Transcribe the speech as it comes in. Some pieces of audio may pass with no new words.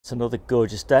It's another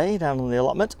gorgeous day down on the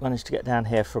allotment. Managed to get down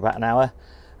here for about an hour,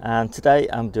 and today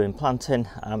I'm doing planting.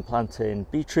 I'm planting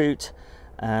beetroot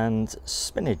and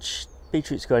spinach.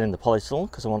 Beetroot's going in the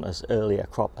polytunnel because I want as early a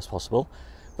crop as possible,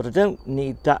 but I don't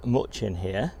need that much in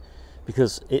here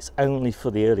because it's only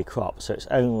for the early crop, so it's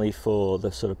only for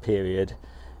the sort of period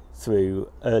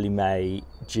through early May,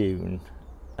 June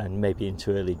and maybe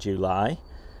into early July,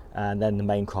 and then the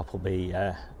main crop will be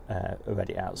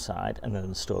already outside, and then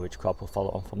the storage crop will follow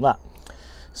on from that.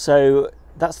 So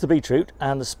that's the beetroot,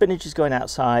 and the spinach is going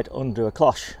outside under a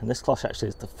cloche, and this cloche actually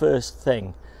is the first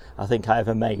thing I think I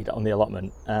ever made on the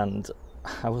allotment, and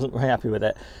I wasn't very happy with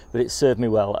it, but it served me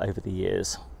well over the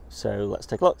years. So let's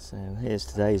take a look. So here's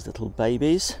today's little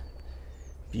babies.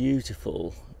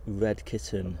 Beautiful red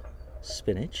kitten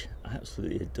spinach. I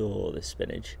absolutely adore this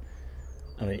spinach.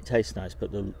 I mean, it tastes nice,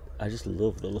 but I just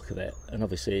love the look of it, and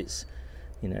obviously it's,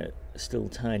 you know, still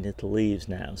tiny little leaves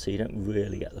now, so you don't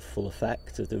really get the full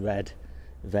effect of the red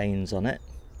veins on it,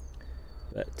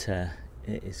 but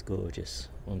it is gorgeous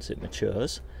once it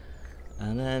matures.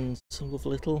 And then some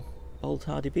lovely little old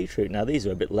hardy beetroot. Now these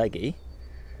are a bit leggy,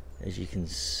 as you can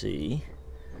see,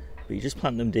 but you just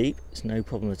plant them deep, it's no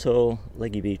problem at all.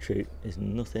 Leggy beetroot is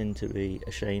nothing to be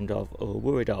ashamed of or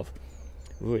worried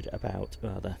about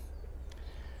rather.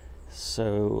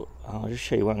 So I'll just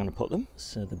show you where I'm going to put them.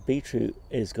 So the beetroot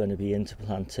is going to be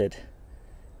interplanted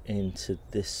into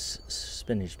this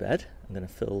spinach bed. I'm going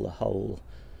to fill the whole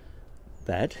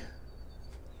bed.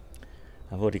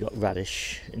 I've already got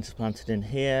radish interplanted in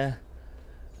here,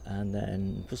 and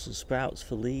then Brussels sprouts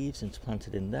for leaves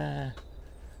interplanted in there,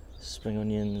 spring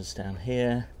onions down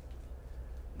here,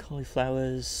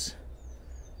 cauliflowers,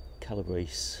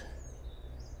 calabrese.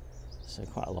 So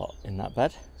quite a lot in that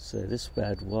bed. So this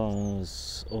bed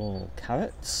was all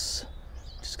carrots,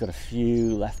 just got a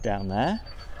few left down there,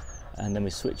 and then we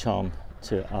switch on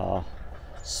to our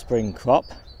spring crop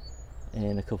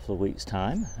in a couple of weeks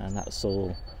time, and that's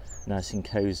all nice and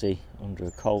cozy under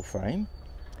a cold frame.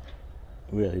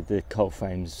 Really the cold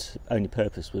frame's only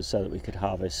purpose was so that we could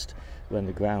harvest when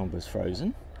the ground was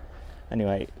frozen.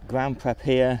 Anyway, ground prep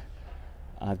here.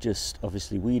 I've just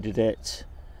obviously weeded it.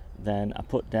 Then I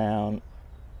put down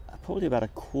probably about a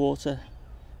quarter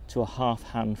to a half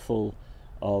handful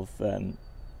of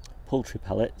poultry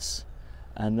pellets,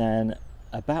 and then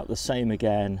about the same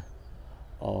again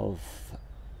of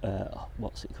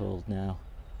what's it called now,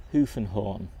 hoof and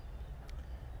horn.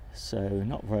 So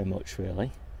not very much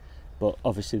really, but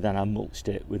obviously then I mulched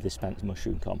it with this spent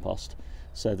mushroom compost,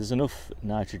 so there's enough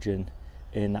nitrogen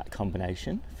in that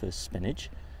combination for spinach,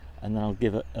 and then I'll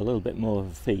give it a little bit more of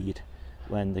a feed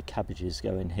when the cabbages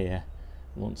go in here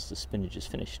once the spinach is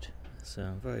finished. So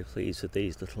I'm very pleased with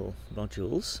these little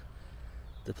modules.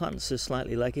 The plants are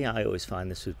slightly leggy. I always find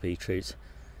this with beetroot.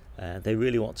 They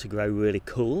really want to grow really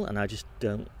cool, and I just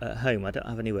don't, at home I don't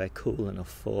have anywhere cool enough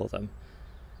for them.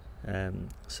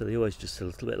 So they're always just a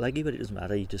little bit leggy, but it doesn't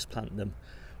matter, you just plant them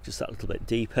just that little bit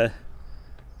deeper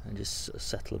and just sort of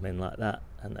settle them in like that,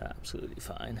 and they're absolutely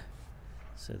fine.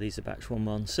 So these are batch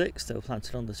 116, they were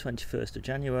planted on the 21st of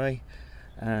January,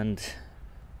 and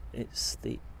it's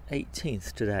the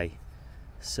 18th today.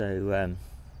 So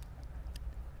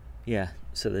yeah,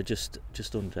 so they're just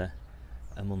under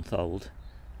a month old,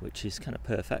 which is kind of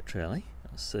perfect really.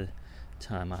 That's the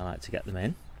time I like to get them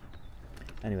in.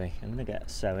 Anyway, I'm going to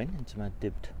get sowing into my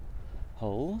dibbed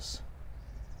holes.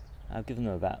 I've given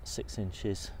them about 6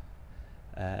 inches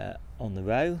on the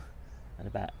row, and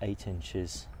about 8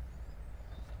 inches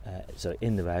so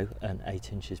in the row, and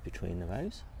 8 inches between the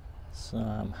rows. So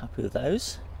I'm happy with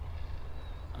those.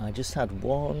 I just had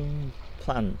one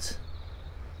plant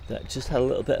that just had a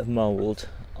little bit of mould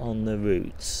on the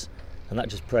roots, and that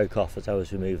just broke off as I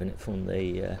was removing it from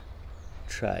the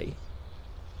tray.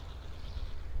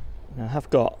 Now I have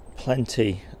got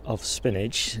plenty of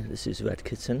spinach. This is red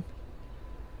kitten,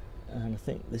 and I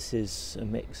think this is a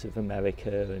mix of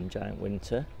America and giant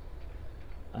winter,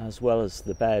 as well as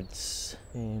the beds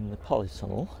in the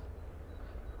polytunnel.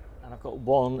 And I've got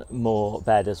one more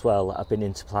bed as well that I've been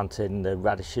interplanting the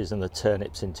radishes and the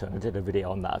turnips into, and I did a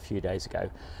video on that a few days ago.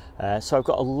 So I've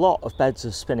got a lot of beds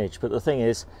of spinach, but the thing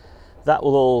is that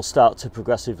will all start to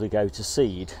progressively go to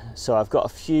seed. So I've got a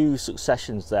few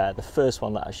successions there. The first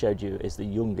one that I showed you is the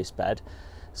youngest bed,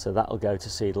 so that will go to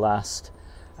seed last,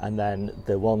 and then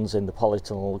the ones in the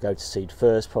polytunnel will go to seed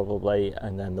first probably,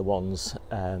 and then the ones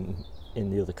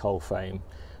in the other cold frame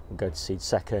will go to seed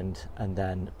second, and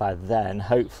then by then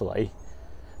hopefully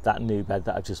that new bed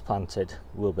that I've just planted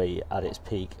will be at its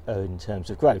peak in terms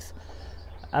of growth.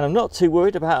 And I'm not too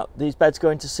worried about these beds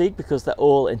going to seed because they're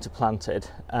all interplanted,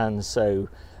 and so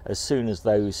as soon as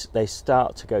they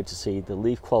start to go to seed, the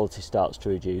leaf quality starts to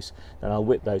reduce, then I'll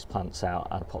whip those plants out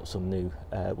and pop some new,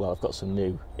 well, I've got some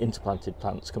new interplanted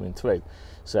plants coming through,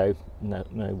 so no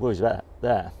worries about that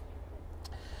there.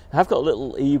 I've got a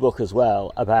little ebook as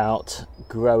well about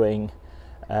growing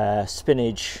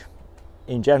spinach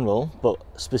in general, but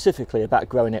specifically about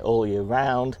growing it all year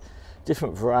round,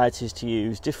 different varieties to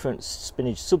use, different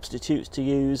spinach substitutes to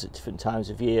use at different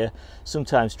times of year.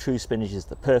 Sometimes true spinach is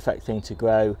the perfect thing to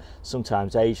grow,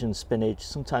 sometimes Asian spinach,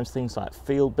 sometimes things like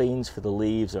field beans for the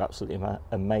leaves are absolutely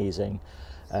amazing,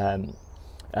 and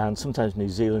sometimes New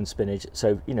Zealand spinach.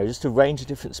 So, you know, just a range of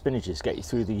different spinaches get you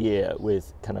through the year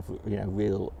with kind of, you know,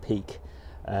 real peak,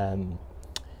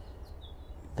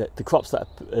 the crops that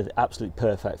are absolutely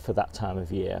perfect for that time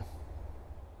of year.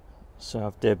 So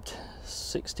I've dibbed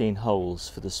 16 holes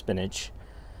for the spinach,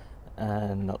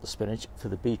 and not the spinach, for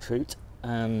the beetroot,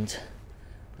 and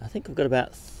I think I've got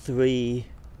about 3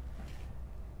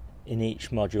 in each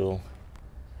module,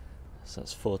 so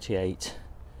that's 48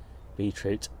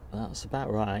 beetroot. That's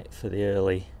about right for the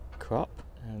early crop,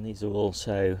 and these are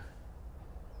also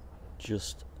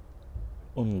just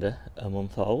under a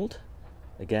month old.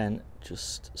 Again,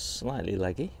 just slightly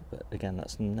leggy, but again,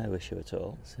 that's no issue at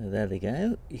all. So there they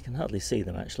go. You can hardly see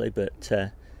them actually, but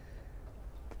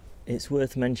it's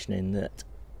worth mentioning that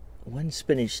when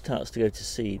spinach starts to go to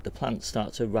seed, the plants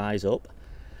start to rise up,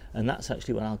 and that's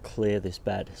actually when I'll clear this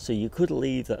bed. So you could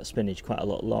leave that spinach quite a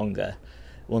lot longer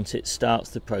once it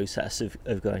starts the process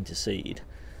of going to seed.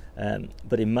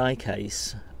 But in my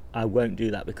case, I won't do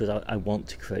that because I want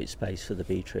to create space for the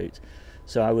beetroot.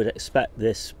 So I would expect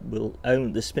the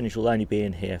spinach will only be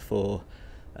in here for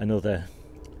another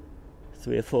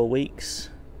 3 or 4 weeks,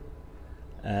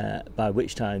 by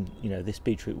which time, you know, this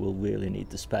beetroot will really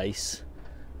need the space,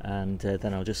 and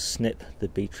then I'll just snip the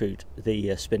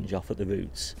spinach off at the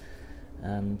roots,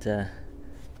 and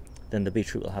then the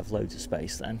beetroot will have loads of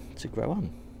space then to grow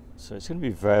on. So it's going to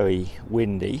be very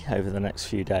windy over the next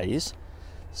few days,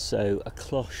 so a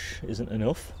cloche isn't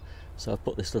enough. So I've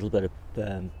put this little bit of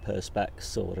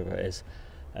perspex or whatever it is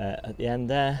at the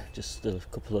end there, just a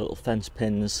couple of little fence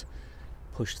pins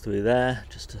pushed through there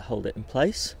just to hold it in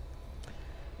place,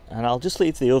 and I'll just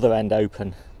leave the other end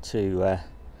open to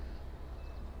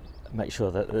make sure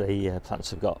that the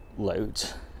plants have got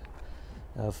loads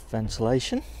of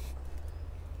ventilation,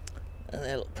 and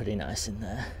they look pretty nice in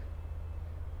there.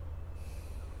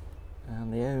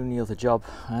 And the only other job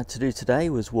I had to do today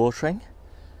was watering,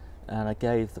 and I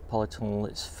gave the polytunnel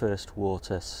its first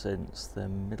water since the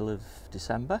middle of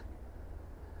December,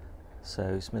 so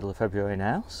it's middle of February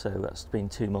now, so that's been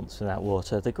 2 months without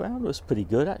water. The ground was pretty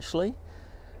good actually,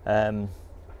 but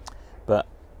I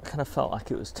kind of felt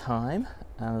like it was time,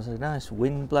 and there was a nice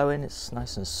wind blowing, it's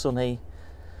nice and sunny,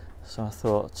 so I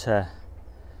thought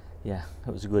yeah,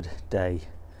 it was a good day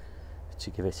to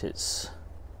give it its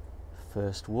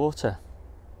first water.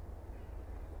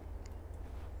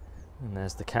 And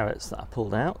there's the carrots that I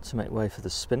pulled out to make way for the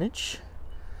spinach.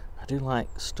 I do like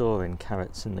storing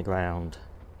carrots in the ground.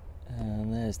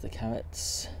 And there's the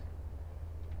carrots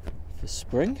for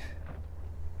spring.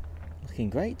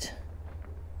 Looking great.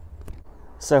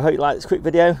 So I hope you like this quick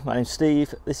video. My name's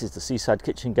Steve. This is the Seaside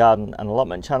Kitchen Garden and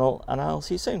Allotment channel, and I'll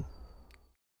see you soon.